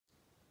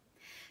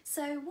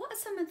So what are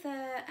some of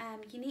the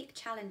unique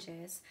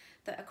challenges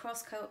that a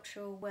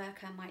cross-cultural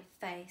worker might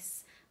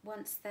face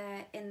once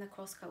they're in the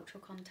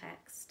cross-cultural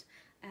context?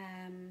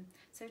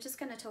 So we're just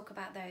going to talk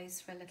about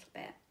those for a little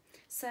bit.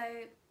 So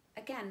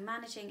again,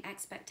 managing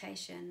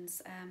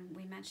expectations,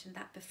 we mentioned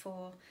that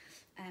before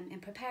in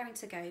preparing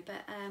to go,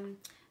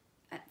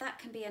 but that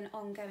can be an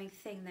ongoing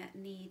thing that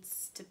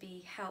needs to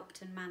be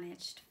helped and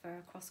managed for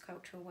a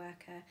cross-cultural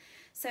worker.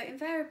 So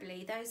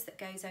invariably, those that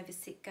go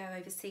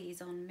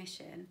overseas on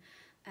mission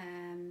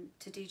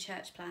to do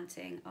church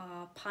planting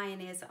are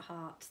pioneers at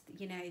heart.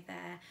 You know,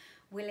 they're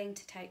willing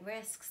to take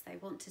risks, they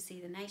want to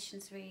see the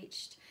nations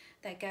reached,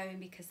 they're going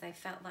because they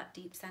felt that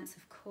deep sense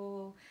of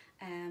call,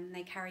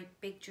 they carry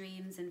big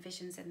dreams and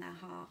visions in their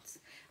hearts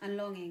and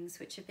longings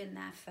which have been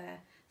there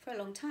for a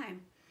long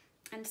time.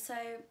 And so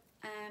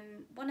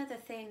one of the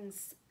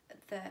things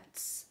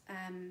that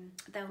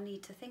they'll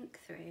need to think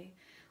through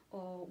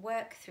or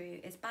work through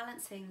is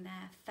balancing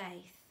their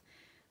faith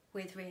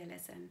with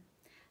realism.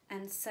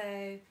 And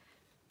so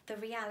the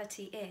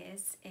reality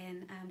is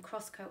in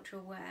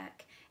cross-cultural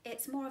work,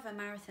 it's more of a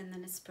marathon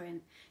than a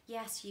sprint.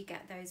 Yes, you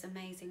get those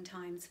amazing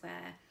times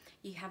where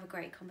you have a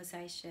great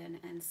conversation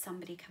and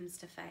somebody comes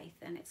to faith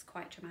and it's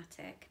quite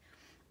dramatic.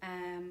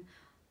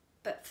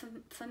 But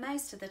for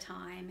most of the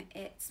time,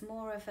 it's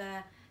more of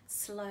a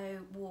slow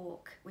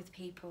walk with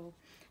people.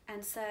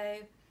 And so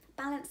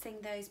balancing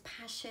those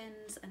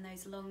passions and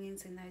those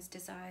longings and those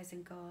desires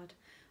in God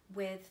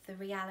with the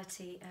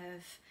reality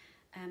of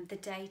the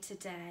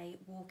day-to-day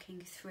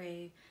walking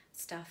through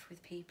stuff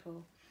with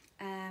people.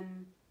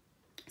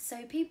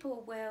 So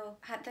people will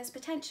have, there's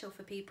potential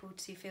for people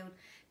to feel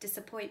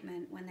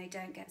disappointment when they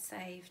don't get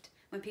saved,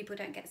 when people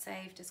don't get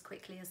saved as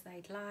quickly as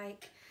they'd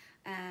like.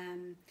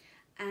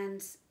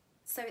 And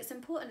so it's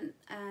important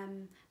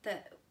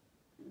that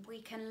we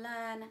can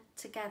learn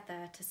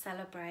together to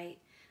celebrate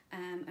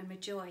and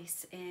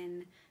rejoice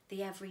in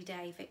the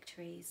everyday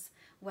victories,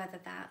 whether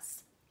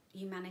that's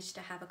you manage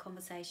to have a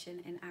conversation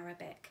in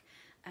Arabic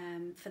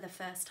for the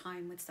first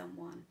time with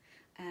someone,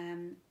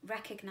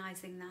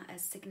 recognising that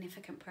as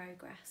significant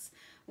progress,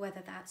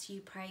 whether that's you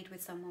prayed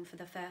with someone for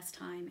the first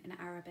time in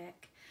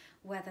Arabic,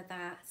 whether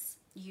that's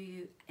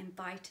you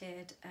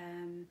invited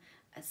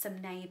some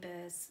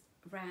neighbours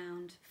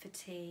round for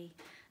tea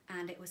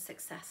and it was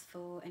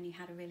successful and you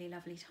had a really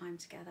lovely time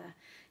together.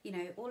 You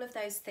know, all of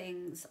those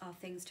things are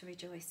things to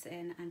rejoice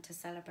in and to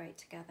celebrate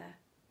together.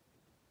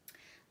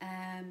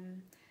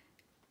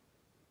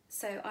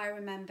 So I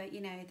remember,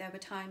 you know, there were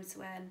times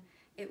when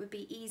it would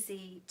be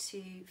easy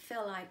to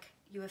feel like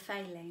you were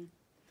failing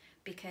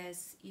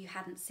because you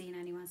hadn't seen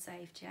anyone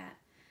saved yet,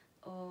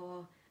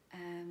 or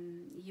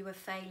you were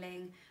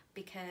failing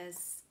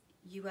because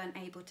you weren't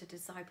able to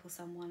disciple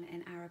someone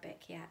in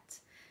Arabic yet.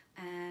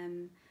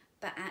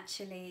 But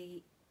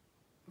actually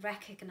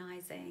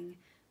recognising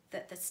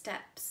that the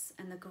steps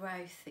and the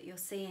growth that you're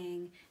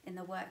seeing in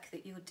the work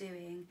that you're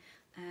doing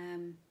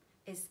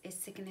is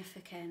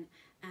significant,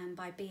 and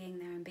by being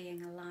there and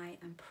being a light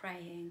and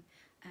praying,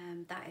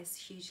 that is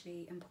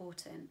hugely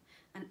important.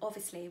 And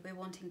obviously we're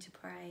wanting to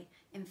pray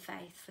in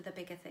faith for the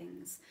bigger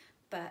things,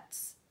 but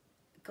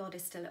God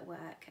is still at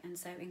work, and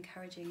so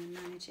encouraging and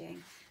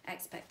managing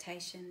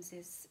expectations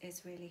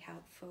is really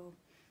helpful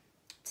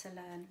to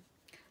learn.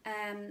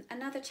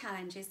 Another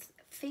challenge is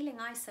feeling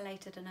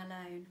isolated and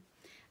alone.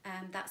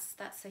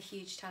 That's a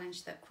huge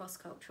challenge that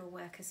cross-cultural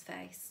workers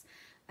face.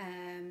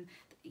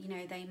 You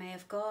know, they may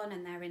have gone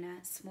and they're in a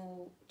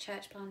small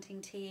church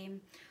planting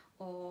team,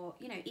 or,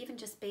 you know, even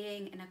just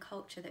being in a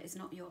culture that is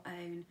not your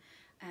own,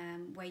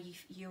 where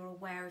you're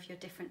aware of your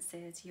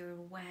differences, you're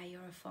aware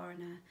you're a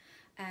foreigner,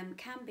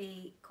 can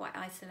be quite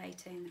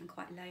isolating and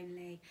quite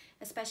lonely,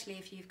 especially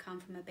if you've come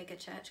from a bigger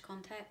church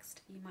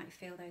context. You might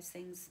feel those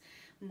things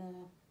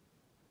more.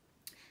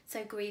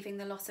 So grieving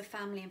the loss of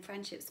family and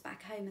friendships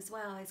back home as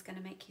well is going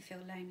to make you feel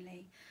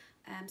lonely.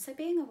 So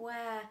being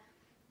aware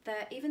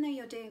that even though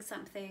you're doing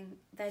something,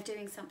 they're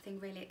doing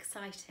something really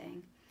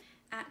exciting,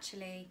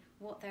 actually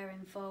what they're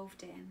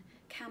involved in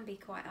can be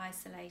quite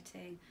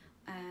isolating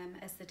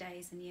as the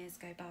days and years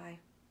go by.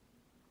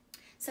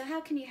 So how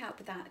can you help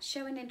with that?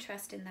 Show an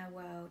interest in their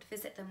world,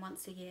 visit them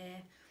once a year.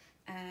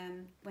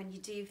 When you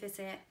do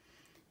visit,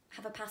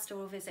 have a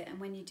pastoral visit, and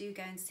when you do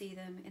go and see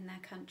them in their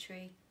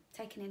country,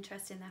 take an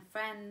interest in their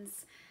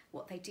friends,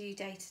 what they do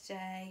day to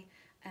day,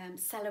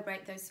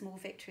 celebrate those small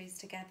victories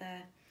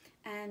together.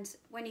 And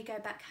when you go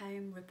back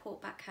home,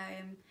 report back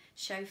home,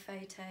 show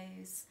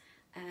photos,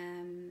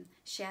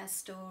 share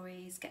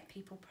stories, get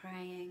people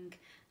praying,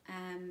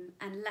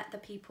 and let the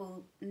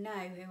people know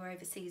who are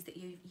overseas that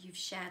you've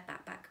shared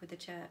that back with the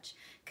church,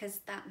 because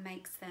that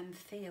makes them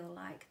feel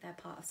like they're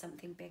part of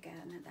something bigger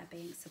and that they're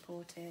being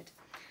supported.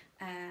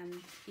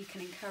 You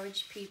can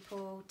encourage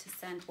people to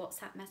send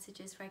WhatsApp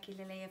messages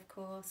regularly, of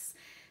course,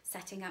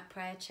 setting up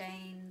prayer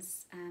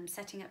chains,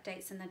 setting up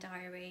dates in the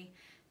diary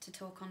to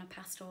talk on a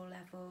pastoral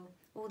level.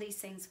 All these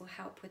things will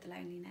help with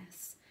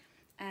loneliness.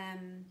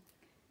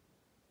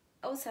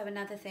 Also,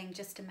 another thing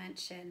just to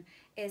mention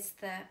is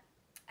that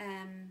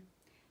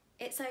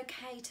it's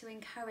okay to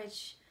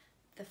encourage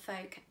the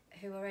folk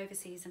who are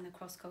overseas in the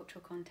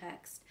cross-cultural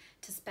context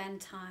to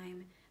spend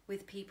time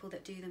with people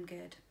that do them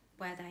good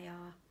where they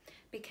are,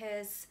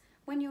 because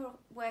when you're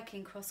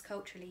working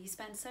cross-culturally, you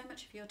spend so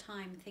much of your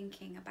time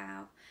thinking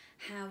about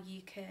how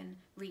you can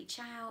reach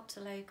out to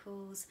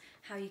locals,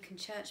 how you can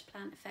church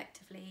plant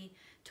effectively,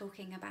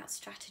 talking about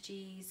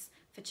strategies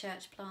for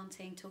church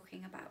planting,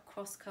 talking about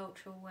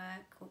cross-cultural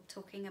work, or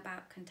talking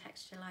about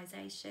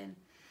contextualization.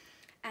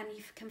 And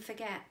you can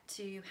forget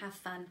to have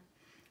fun,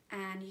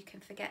 and you can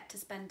forget to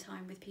spend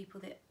time with people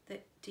that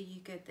do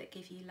you good, that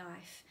give you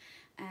life.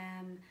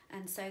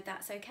 And so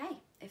that's okay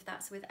if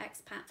that's with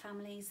expat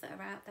families that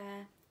are out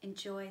there.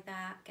 Enjoy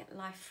that, get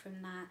life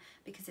from that,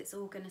 because it's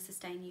all going to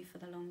sustain you for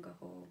the longer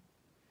haul.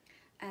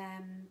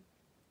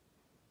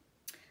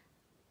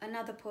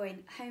 Another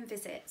point, home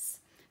visits.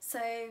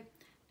 So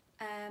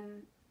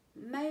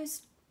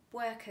most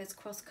workers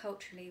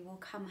cross-culturally will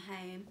come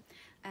home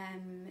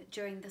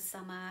during the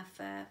summer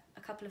for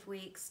a couple of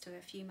weeks to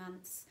a few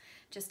months,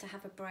 just to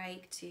have a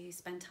break, to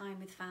spend time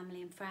with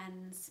family and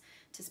friends,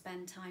 to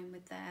spend time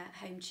with their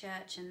home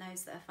church and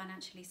those that are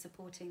financially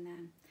supporting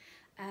them.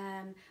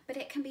 But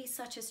it can be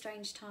such a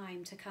strange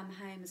time to come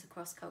home as a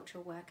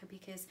cross-cultural worker,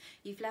 because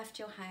you've left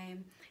your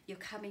home, you're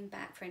coming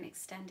back for an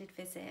extended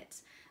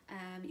visit,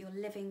 you're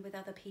living with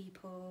other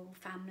people,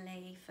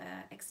 family, for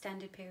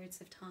extended periods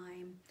of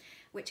time,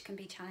 which can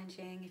be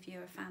challenging if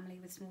you're a family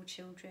with small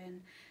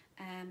children.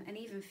 And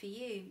even for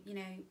you, you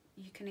know,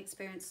 you can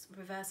experience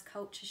reverse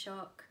culture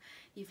shock.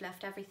 You've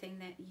left everything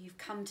that you've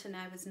come to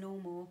know as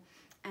normal,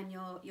 and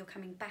you're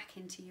coming back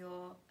into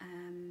your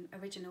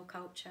original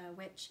culture,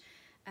 which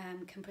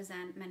can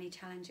present many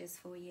challenges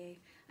for you.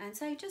 And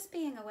so just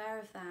being aware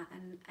of that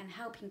and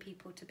helping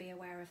people to be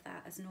aware of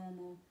that as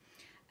normal.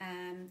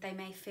 They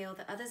may feel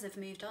that others have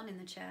moved on in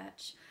the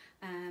church,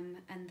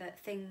 and that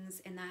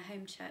things in their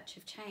home church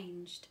have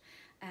changed.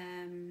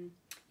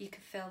 You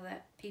could feel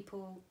that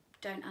people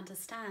don't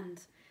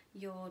understand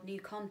your new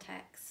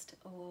context,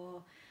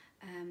 or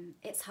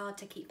it's hard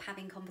to keep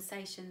having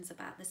conversations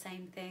about the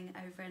same thing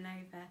over and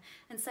over.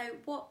 And so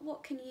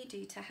what can you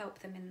do to help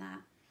them in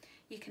that?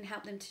 You can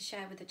help them to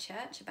share with the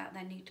church about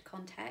their new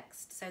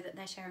context, so that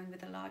they're sharing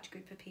with a large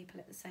group of people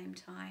at the same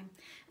time,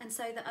 and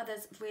so that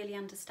others really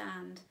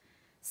understand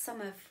some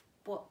of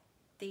what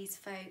these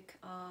folk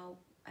are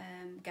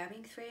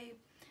going through,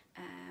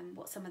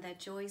 what some of their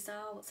joys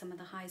are, what some of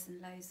the highs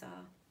and lows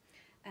are.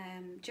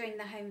 During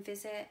the home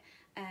visit,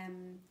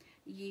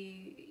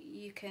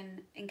 you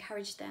can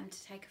encourage them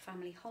to take a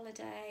family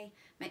holiday,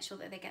 make sure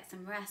that they get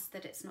some rest,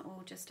 that it's not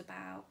all just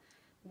about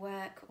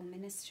work or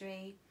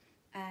ministry.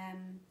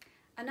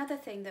 Another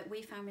thing that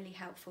we found really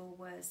helpful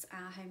was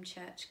our home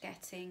church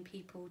getting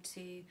people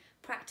to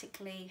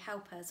practically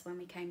help us when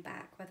we came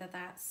back, whether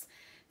that's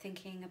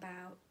thinking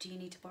about, do you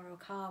need to borrow a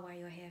car while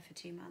you're here for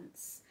 2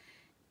 months?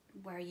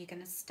 Where are you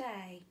going to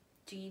stay?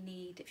 Do you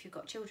need, if you've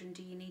got children,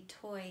 do you need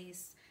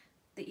toys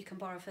that you can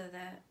borrow for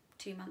the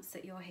 2 months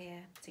that you're here,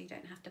 so you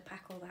don't have to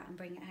pack all that and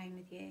bring it home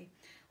with you?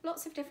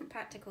 Lots of different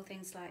practical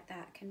things like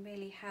that can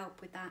really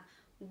help with that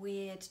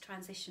weird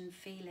transition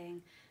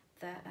feeling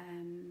that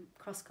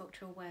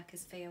cross-cultural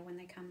workers feel when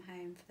they come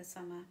home for the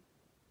summer.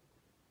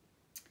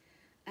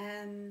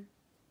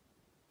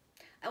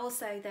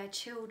 Also, their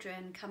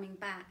children coming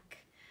back,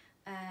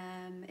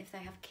 if they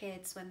have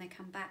kids, when they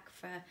come back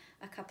for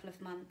a couple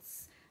of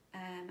months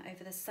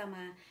over the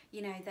summer,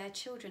 you know, their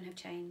children have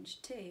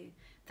changed too.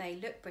 They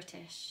look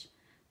British,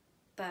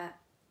 but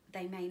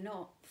they may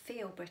not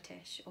feel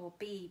British or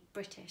be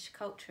British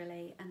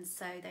culturally, and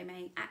so they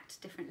may act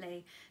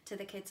differently to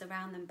the kids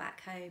around them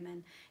back home,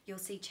 and you'll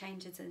see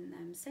changes in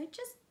them. So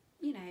just,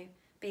 you know,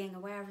 being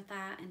aware of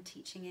that and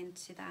teaching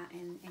into that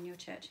in your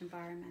church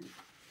environment.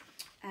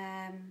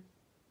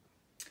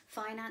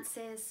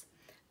 Finances.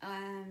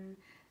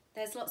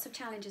 There's lots of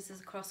challenges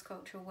as a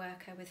cross-cultural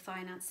worker with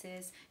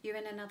finances. You're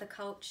in another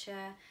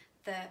culture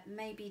that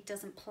maybe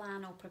doesn't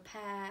plan or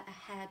prepare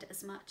ahead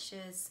as much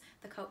as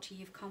the culture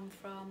you've come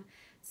from.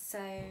 So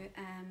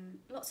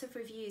lots of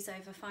reviews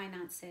over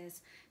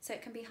finances. So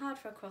it can be hard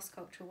for a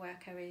cross-cultural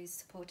worker who's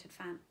supported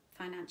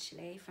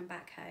financially from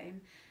back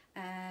home,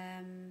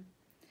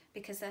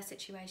 because their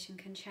situation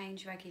can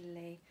change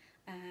regularly.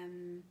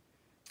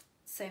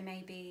 So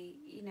maybe,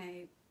 you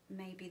know,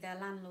 maybe their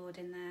landlord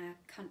in their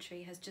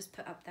country has just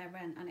put up their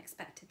rent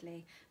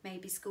unexpectedly.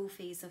 Maybe school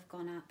fees have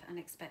gone up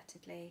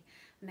unexpectedly.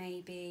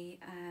 Maybe,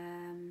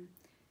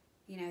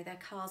 you know, their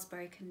car's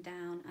broken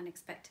down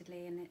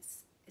unexpectedly, and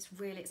it's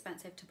really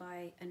expensive to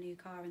buy a new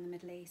car in the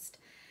Middle East.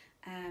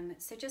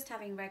 So just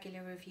having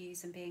regular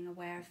reviews and being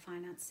aware of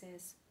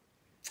finances.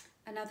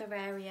 Another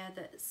area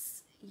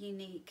that's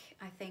unique,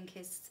 I think,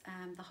 is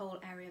the whole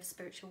area of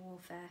spiritual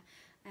warfare.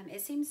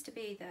 It seems to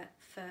be that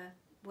for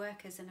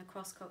workers in a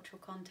cross-cultural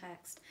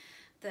context,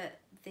 that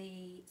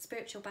the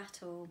spiritual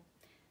battle,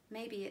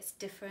 maybe it's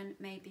different,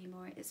 maybe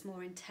it's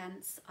more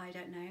intense, I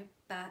don't know,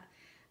 but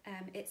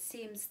it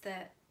seems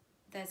that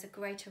there's a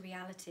greater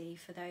reality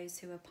for those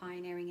who are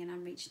pioneering in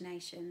unreached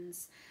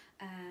nations,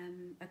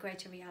 a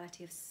greater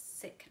reality of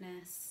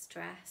sickness,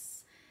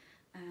 stress,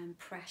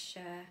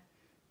 pressure.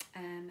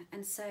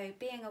 And so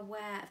being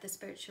aware of the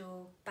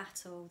spiritual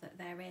battle that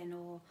they're in,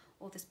 or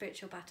the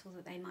spiritual battle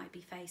that they might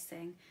be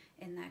facing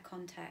in their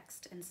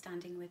context, and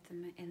standing with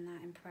them in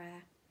that in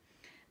prayer.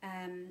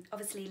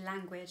 Obviously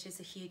language is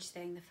a huge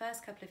thing. The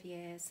first couple of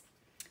years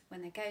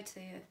when they go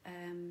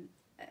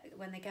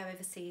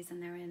overseas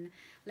and they're in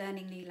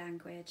learning new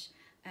language,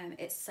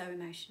 it's so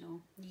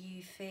emotional.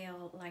 You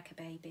feel like a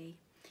baby.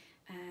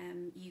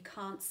 You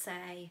can't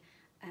say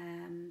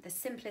the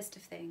simplest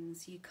of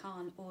things. You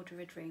can't order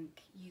a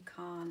drink. You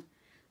can't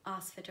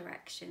ask for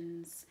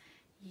directions.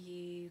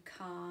 You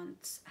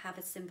can't have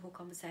a simple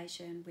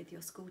conversation with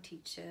your school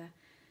teacher,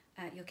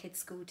 your kid's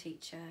school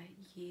teacher.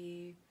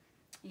 You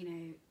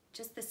know,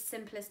 just the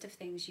simplest of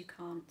things you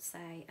can't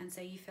say, and so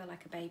you feel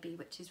like a baby,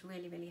 which is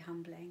really, really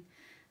humbling.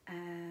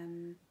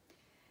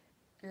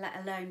 Let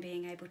alone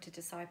being able to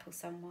disciple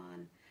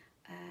someone.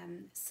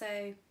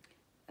 So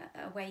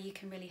a way you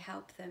can really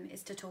help them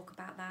is to talk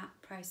about that,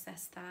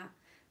 process that,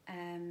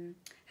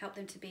 help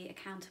them to be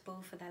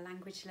accountable for their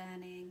language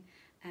learning,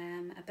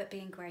 but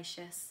being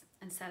gracious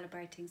and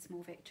celebrating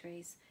small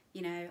victories.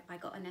 You know, I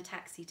got in a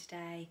taxi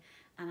today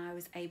and I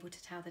was able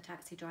to tell the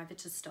taxi driver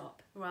to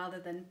stop rather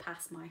than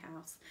pass my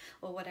house,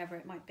 or whatever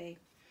it might be.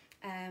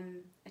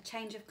 A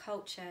change of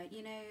culture,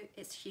 you know,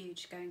 it's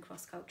huge going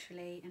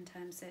cross-culturally in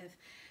terms of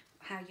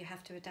how you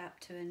have to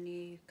adapt to a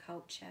new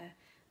culture.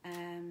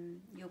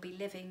 You'll be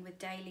living with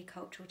daily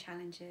cultural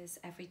challenges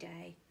every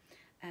day,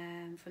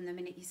 from the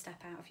minute you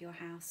step out of your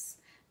house.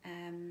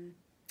 And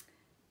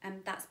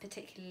that's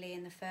particularly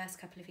in the first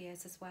couple of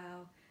years as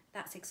well.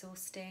 That's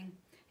exhausting,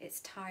 it's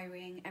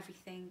tiring,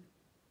 everything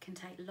can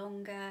take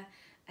longer.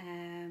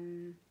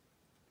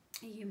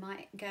 You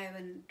might go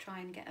and try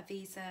and get a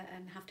visa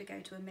and have to go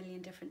to a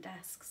million different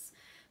desks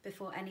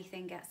before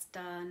anything gets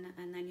done,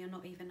 and then you're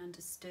not even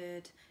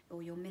understood,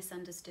 or you're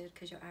misunderstood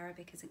because your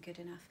Arabic isn't good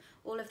enough.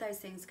 All of those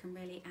things can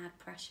really add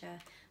pressure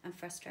and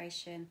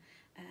frustration.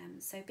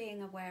 So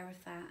being aware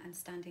of that and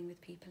standing with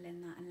people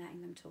in that and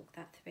letting them talk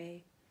that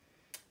through.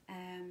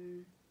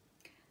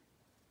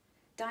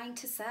 Dying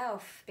to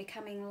self,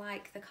 becoming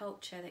like the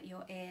culture that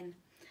you're in.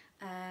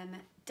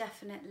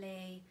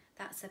 Definitely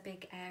that's a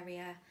big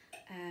area.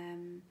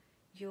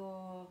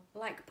 You're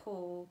like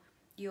Paul,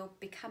 you're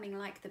becoming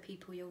like the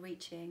people you're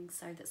reaching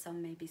so that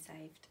some may be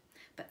saved.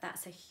 But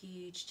that's a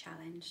huge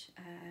challenge.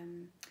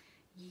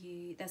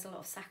 There's a lot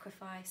of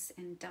sacrifice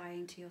in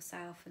dying to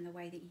yourself and the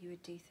way that you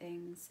would do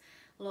things.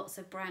 Lots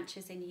of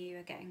branches in you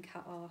are getting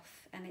cut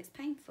off, and it's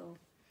painful.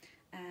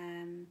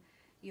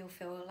 You'll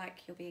feel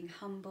like you're being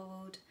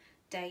humbled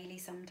daily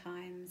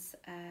sometimes,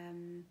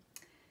 and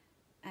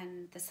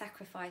the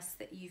sacrifice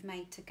that you've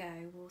made to go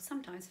will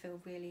sometimes feel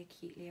really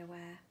acutely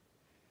aware.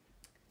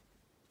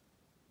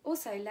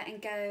 Also, letting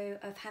go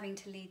of having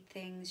to lead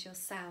things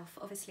yourself.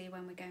 Obviously,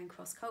 when we're going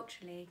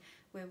cross-culturally,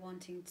 we're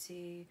wanting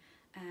to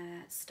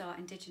start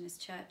Indigenous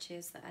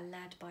churches that are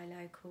led by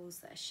locals,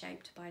 that are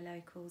shaped by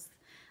locals.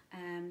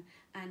 And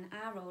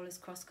our role as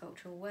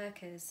cross-cultural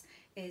workers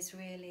is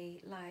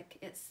really like,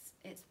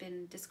 it's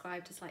been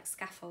described as like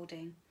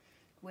scaffolding.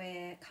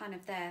 We're kind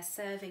of there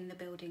serving the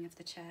building of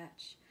the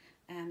church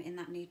in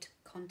that new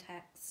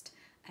context.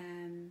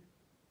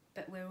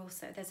 But we're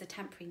also, there's a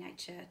temporary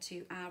nature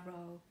to our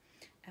role.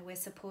 We're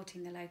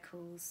supporting the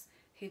locals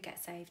who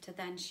get saved to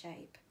then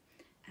shape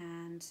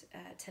and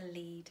to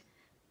lead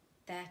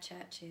their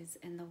churches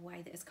in the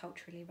way that is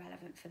culturally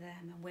relevant for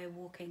them, and we're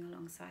walking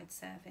alongside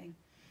serving.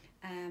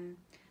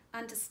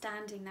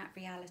 Understanding that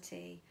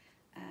reality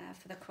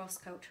for the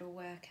cross-cultural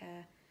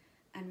worker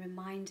and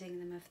reminding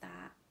them of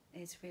that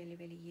is really,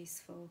 really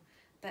useful.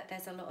 But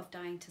there's a lot of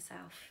dying to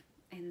self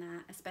in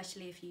that,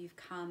 especially if you've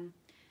come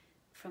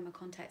from a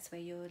context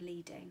where you're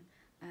leading.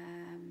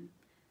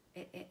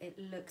 It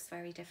looks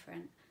very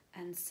different,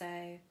 and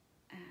so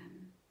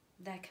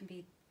there can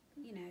be,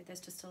 you know, there's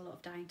just a lot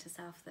of dying to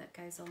self that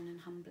goes on,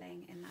 and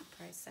humbling in that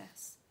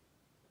process.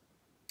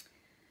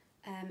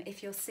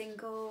 If you're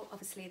single,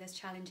 obviously there's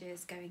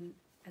challenges going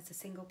as a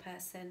single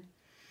person,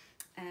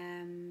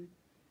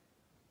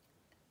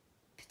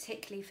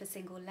 particularly for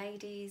single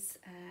ladies.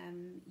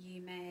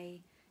 You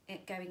may,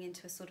 going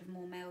into a sort of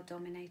more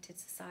male-dominated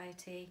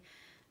society,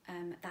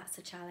 that's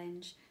a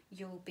challenge.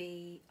 You'll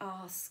be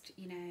asked,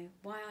 you know,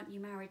 why aren't you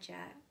married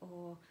yet?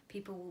 Or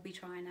people will be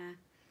trying to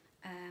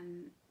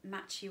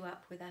match you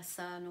up with their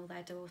son or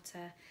their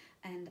daughter,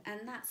 and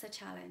that's a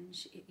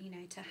challenge, you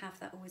know, to have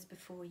that always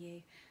before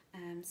you.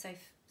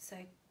 So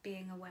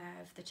being aware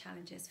of the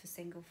challenges for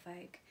single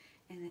folk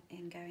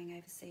in going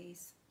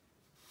overseas.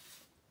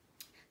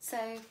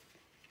 So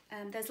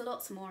there's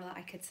lots more that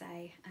I could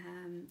say.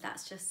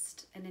 That's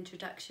just an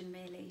introduction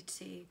really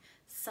to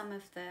some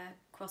of the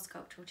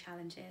cross-cultural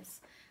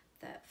challenges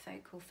that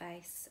folk will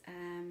face,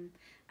 and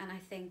I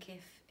think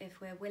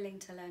if we're willing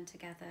to learn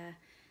together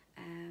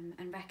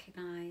and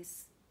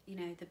recognise, you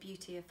know, the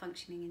beauty of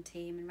functioning in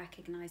team, and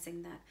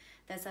recognising that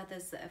there's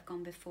others that have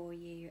gone before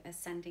you as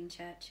sending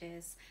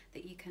churches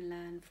that you can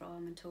learn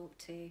from and talk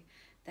to,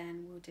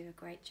 then we'll do a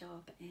great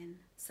job in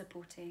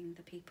supporting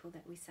the people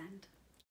that we send.